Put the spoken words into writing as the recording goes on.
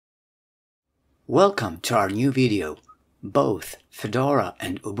Welcome to our new video. Both Fedora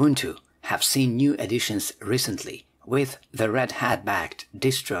and Ubuntu have seen new additions recently, with the Red Hat-backed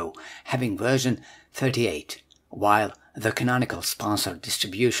distro having version 38, while the canonical sponsored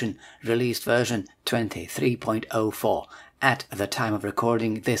distribution released version 23.04 at the time of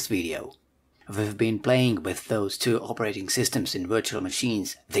recording this video. We've been playing with those two operating systems in virtual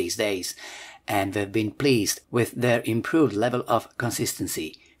machines these days, and we've been pleased with their improved level of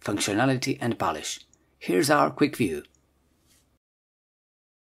consistency, functionality and polish. Here's our quick view.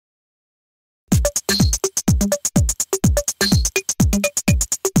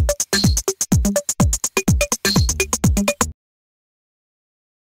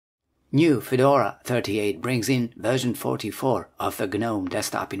 New Fedora 38 brings in version 44 of the GNOME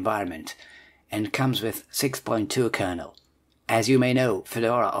desktop environment and comes with 6.2 kernel. As you may know,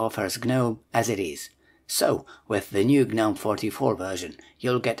 Fedora offers GNOME as it is. So, with the new GNOME 44 version,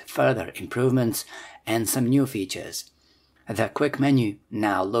 you'll get further improvements and some new features. The quick menu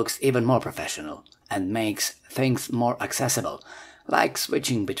now looks even more professional and makes things more accessible, like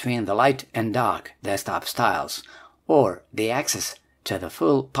switching between the light and dark desktop styles, or the access to the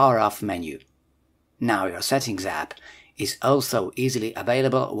full power-off menu. Now your Settings app is also easily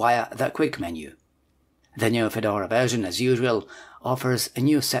available via the quick menu. The new Fedora version, as usual, offers a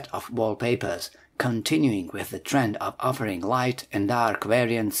new set of wallpapers, continuing with the trend of offering light and dark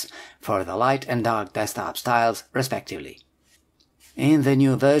variants for the light and dark desktop styles, respectively. In the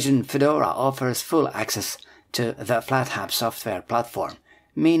new version, Fedora offers full access to the FlatHub software platform,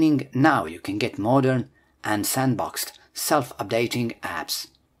 meaning now you can get modern and sandboxed self-updating apps.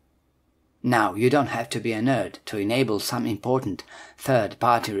 Now you don't have to be a nerd to enable some important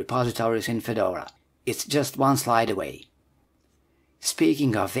third-party repositories in Fedora. It's just one slide away.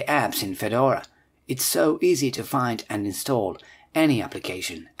 Speaking of the apps in Fedora, it's so easy to find and install any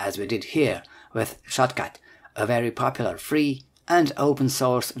application, as we did here with Shotcut, a very popular free and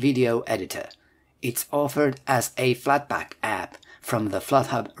open-source video editor. It's offered as a Flatpak app from the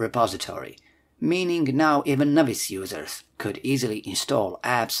FlatHub repository, meaning now even novice users could easily install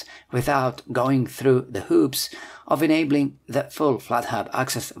apps without going through the hoops of enabling the full FlatHub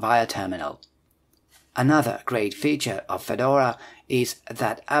access via terminal. Another great feature of Fedora is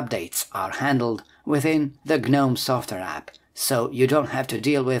that updates are handled within the GNOME software app, so you don't have to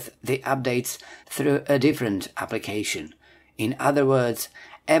deal with the updates through a different application. In other words,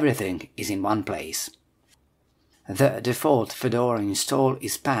 everything is in one place. The default Fedora install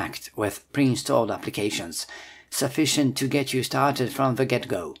is packed with pre-installed applications, sufficient to get you started from the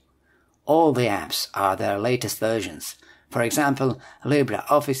get-go. All the apps are their latest versions. For example,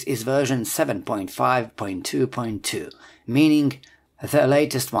 LibreOffice is version 7.5.2.2, meaning the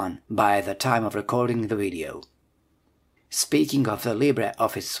latest one by the time of recording the video. Speaking of the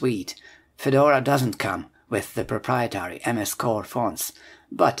LibreOffice suite, Fedora doesn't come with the proprietary MS Core fonts,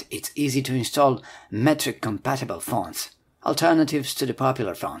 but it's easy to install metric-compatible fonts, alternatives to the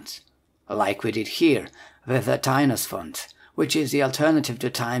popular fonts, like we did here with the Tainus font, which is the alternative to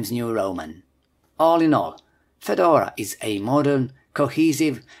Times New Roman. All in all, Fedora is a modern,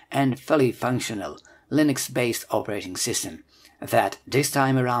 cohesive and fully functional Linux-based operating system that this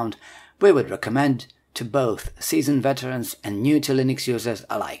time around we would recommend to both seasoned veterans and new-to-Linux users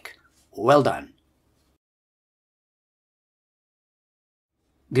alike. Well done!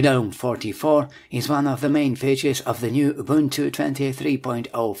 GNOME 44 is one of the main features of the new Ubuntu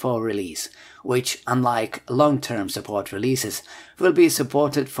 23.04 release, which, unlike long-term support releases, will be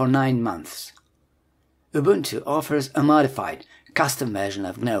supported for 9 months. Ubuntu offers a modified, custom version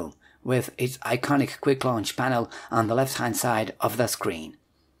of GNOME, with its iconic quick launch panel on the left-hand side of the screen.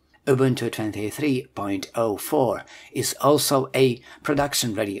 Ubuntu 23.04 is also a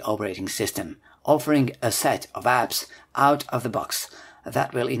production-ready operating system, offering a set of apps out of the box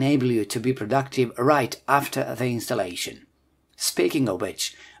that will enable you to be productive right after the installation. Speaking of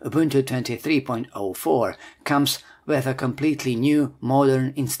which, Ubuntu 23.04 comes with a completely new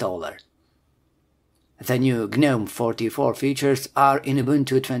modern installer. The new GNOME 44 features are in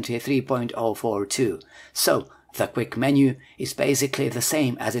Ubuntu 23.04 too, so the quick menu is basically the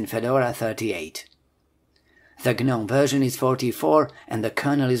same as in Fedora 38. The GNOME version is 44 and the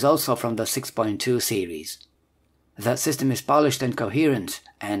kernel is also from the 6.2 series. The system is polished and coherent,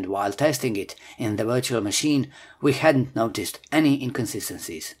 and while testing it in the virtual machine, we hadn't noticed any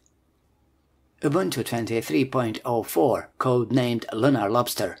inconsistencies. Ubuntu 23.04, codenamed Lunar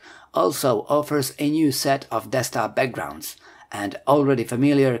Lobster, also offers a new set of desktop backgrounds and already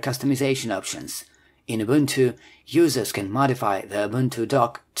familiar customization options. In Ubuntu, users can modify the Ubuntu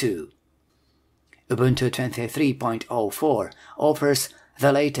dock too. Ubuntu 23.04 offers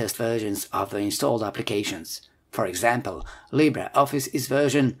the latest versions of the installed applications. For example, LibreOffice is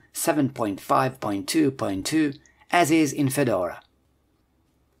version 7.5.2.2, as is in Fedora.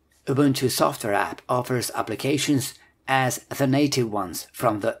 Ubuntu Software App offers applications as the native ones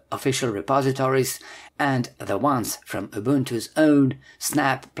from the official repositories and the ones from Ubuntu's own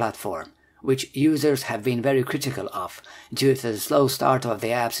Snap platform, which users have been very critical of due to the slow start of the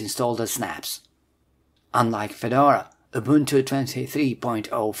apps installed as snaps. Unlike Fedora, Ubuntu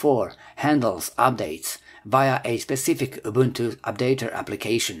 23.04 handles updates via a specific Ubuntu Updater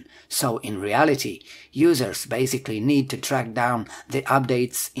application, so in reality, users basically need to track down the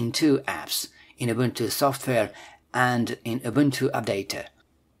updates in two apps, in Ubuntu Software and in Ubuntu Updater.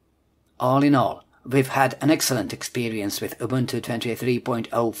 All in all, we've had an excellent experience with Ubuntu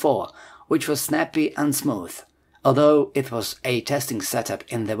 23.04, which was snappy and smooth. Although it was a testing setup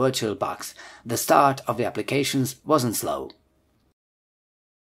in the VirtualBox, the start of the applications wasn't slow.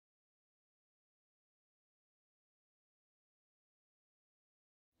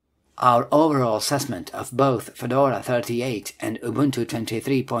 Our overall assessment of both Fedora 38 and Ubuntu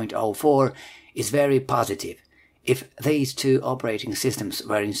 23.04 is very positive. If these two operating systems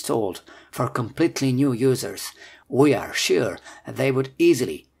were installed for completely new users, we are sure they would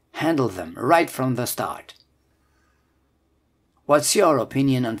easily handle them right from the start. What's your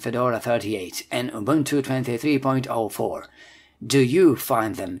opinion on Fedora 38 and Ubuntu 23.04? Do you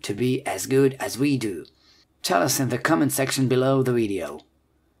find them to be as good as we do? Tell us in the comment section below the video.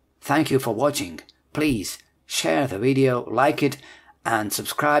 Thank you for watching. Please share the video, like it, and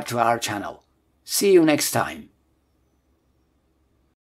subscribe to our channel. See you next time.